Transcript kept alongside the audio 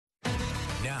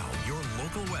Now, your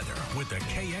local weather with the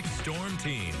KX Storm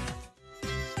Team.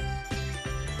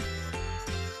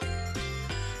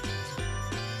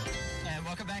 And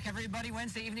welcome back, everybody.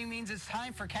 Wednesday evening means it's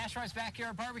time for Cashwise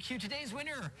Backyard Barbecue. Today's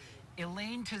winner,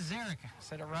 Elaine Tazaric.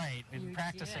 Said it right. We've been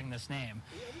practicing this name.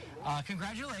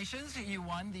 Congratulations. You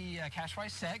won the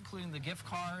Cashwise set, including the gift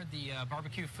card, the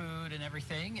barbecue food, and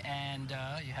everything. And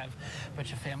you have a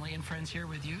bunch of family and friends here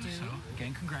with you. So,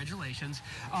 again, congratulations.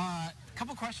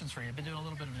 Couple questions for you. I've been doing a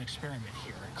little bit of an experiment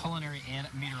here, a culinary and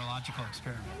meteorological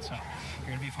experiment. So, you're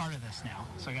going to be part of this now.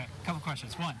 So, I got a couple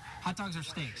questions. One, hot dogs or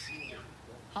steaks?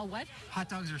 What? Hot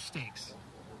dogs or steaks?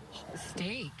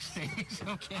 Steaks. Steaks,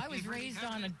 okay. I was raised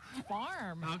on a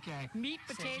farm. Okay. Meat,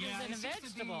 potatoes, and a seems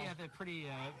vegetable. to be the pretty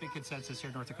big consensus here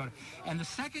in North Dakota. And the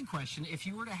second question, if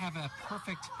you were to have a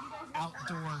perfect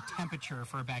outdoor temperature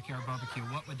for a backyard barbecue,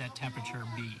 what would that temperature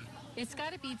be? It's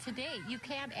got to be today. You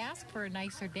can't ask for a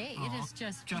nicer day. It is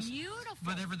just beautiful.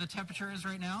 Whatever the temperature is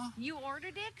right now? You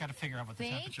ordered it? Got to figure out what the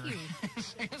temperature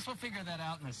is. I guess we'll figure that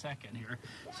out in a second here.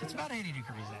 So it's about 80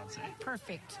 degrees, I'd say.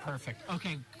 Perfect. Perfect.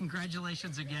 Okay,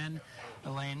 congratulations again,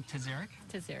 Elaine Tazaric.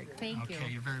 Thank you. Okay,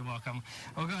 you're very welcome.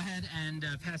 We'll go ahead and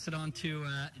pass it on to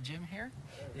Jim here,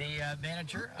 the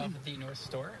manager of the North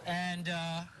Store. And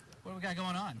what do we got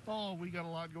going on? Oh, we got a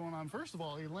lot going on. First of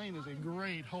all, Elaine is a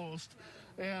great host.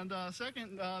 And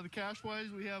second, the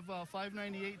Cashwise, we have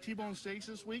 $5.98 T-bone steaks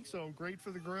this week, so great for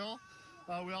the grill.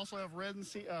 We also have red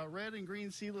and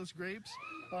green seedless grapes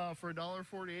for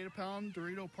 $1.48 a pound,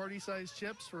 Dorito party-sized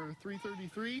chips for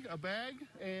 $3.33 a bag,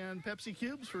 and Pepsi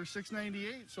cubes for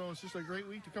 $6.98. So it's just a great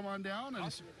week to come on down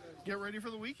and get ready for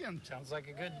the weekend. Sounds like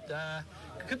a good,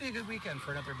 could be a good weekend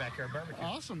for another backyard barbecue.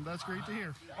 Awesome. That's great to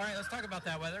hear. All right, let's talk about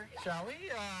that weather, shall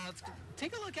we? Let's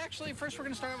take a look. Actually, first we're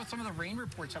going to start out with some of the rain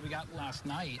reports that we got last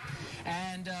night.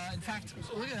 And in fact,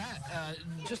 look at that.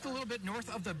 Just a little bit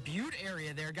north of the Butte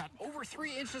area there, got over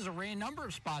 3 inches of rain, number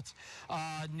of spots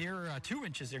near 2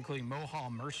 inches, including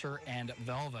Mohall, Mercer, and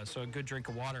Velva. So a good drink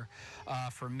of water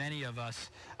for many of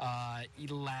us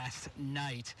last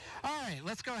night. All right,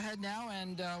 let's go ahead now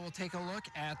and we'll take a look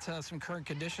at some current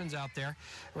conditions out there.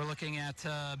 We're looking at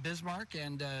Bismarck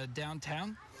and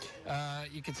downtown.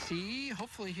 You can see,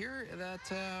 hopefully here,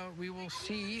 that we will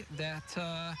see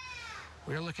that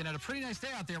we're looking at a pretty nice day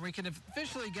out there. We can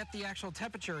officially get the actual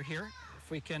temperature here.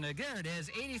 We can, there it is,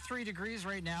 83 degrees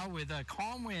right now with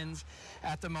calm winds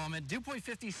at the moment. Dew point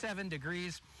 57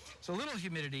 degrees, so a little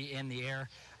humidity in the air.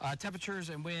 Temperatures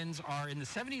and winds are in the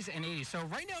 70s and 80s. So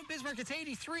right now in Bismarck, it's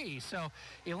 83. So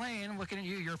Elaine, looking at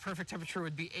you, your perfect temperature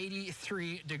would be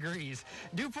 83 degrees.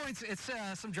 Dew points, it's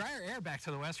some drier air back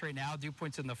to the west right now. Dew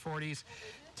points in the 40s.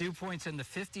 Dew points in the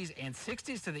 50s and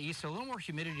 60s to the east, so a little more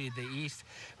humidity to the east.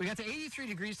 We got to 83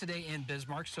 degrees today in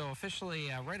Bismarck, so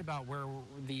officially right about where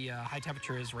the high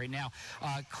temperature is right now.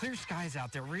 Clear skies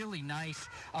out there, really nice.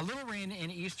 A little rain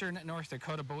in eastern North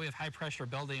Dakota, but we have high pressure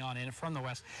building on in from the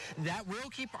west. That will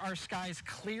keep our skies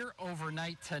clear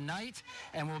overnight tonight,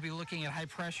 and we'll be looking at high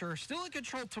pressure still in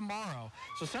control tomorrow.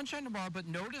 So sunshine tomorrow, but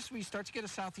notice we start to get a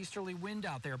southeasterly wind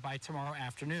out there by tomorrow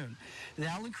afternoon.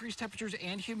 That'll increase temperatures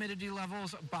and humidity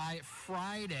levels by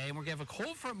Friday, and we're going to have a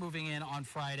cold front moving in on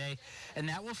Friday, and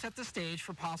that will set the stage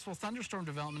for possible thunderstorm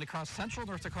development across central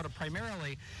North Dakota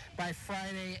primarily by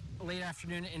Friday late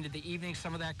afternoon into the evening.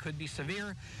 Some of that could be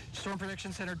severe. Storm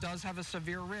Prediction Center does have a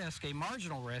severe risk, a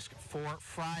marginal risk for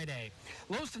Friday.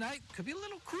 Lows tonight could be a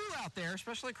little cool out there,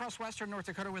 especially across western North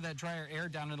Dakota with that drier air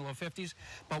down in the low 50s,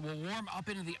 but will warm up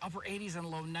into the upper 80s and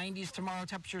low 90s tomorrow.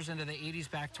 Temperatures into the 80s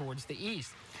back towards the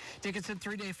east. Dickinson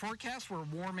 3-day forecast, we're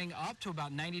warming up to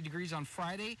about 90 degrees on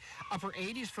Friday, upper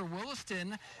 80s for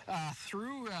Williston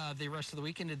through the rest of the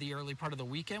week into the early part of the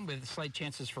weekend with slight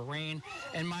chances for rain.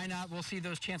 And Minot, we'll see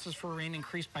those chances for rain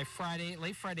increase by Friday,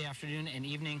 late Friday afternoon and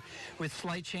evening with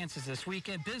slight chances this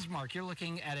weekend. Bismarck, you're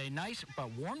looking at a nice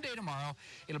but warm day tomorrow.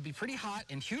 It'll be pretty hot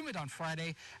and humid on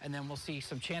Friday, and then we'll see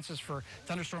some chances for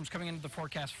thunderstorms coming into the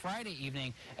forecast Friday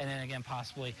evening, and then again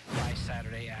possibly by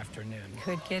Saturday afternoon.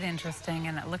 Could get interesting,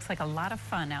 and it looks like a lot of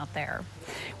fun out there.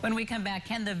 When we come back,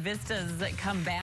 can the vistas come back?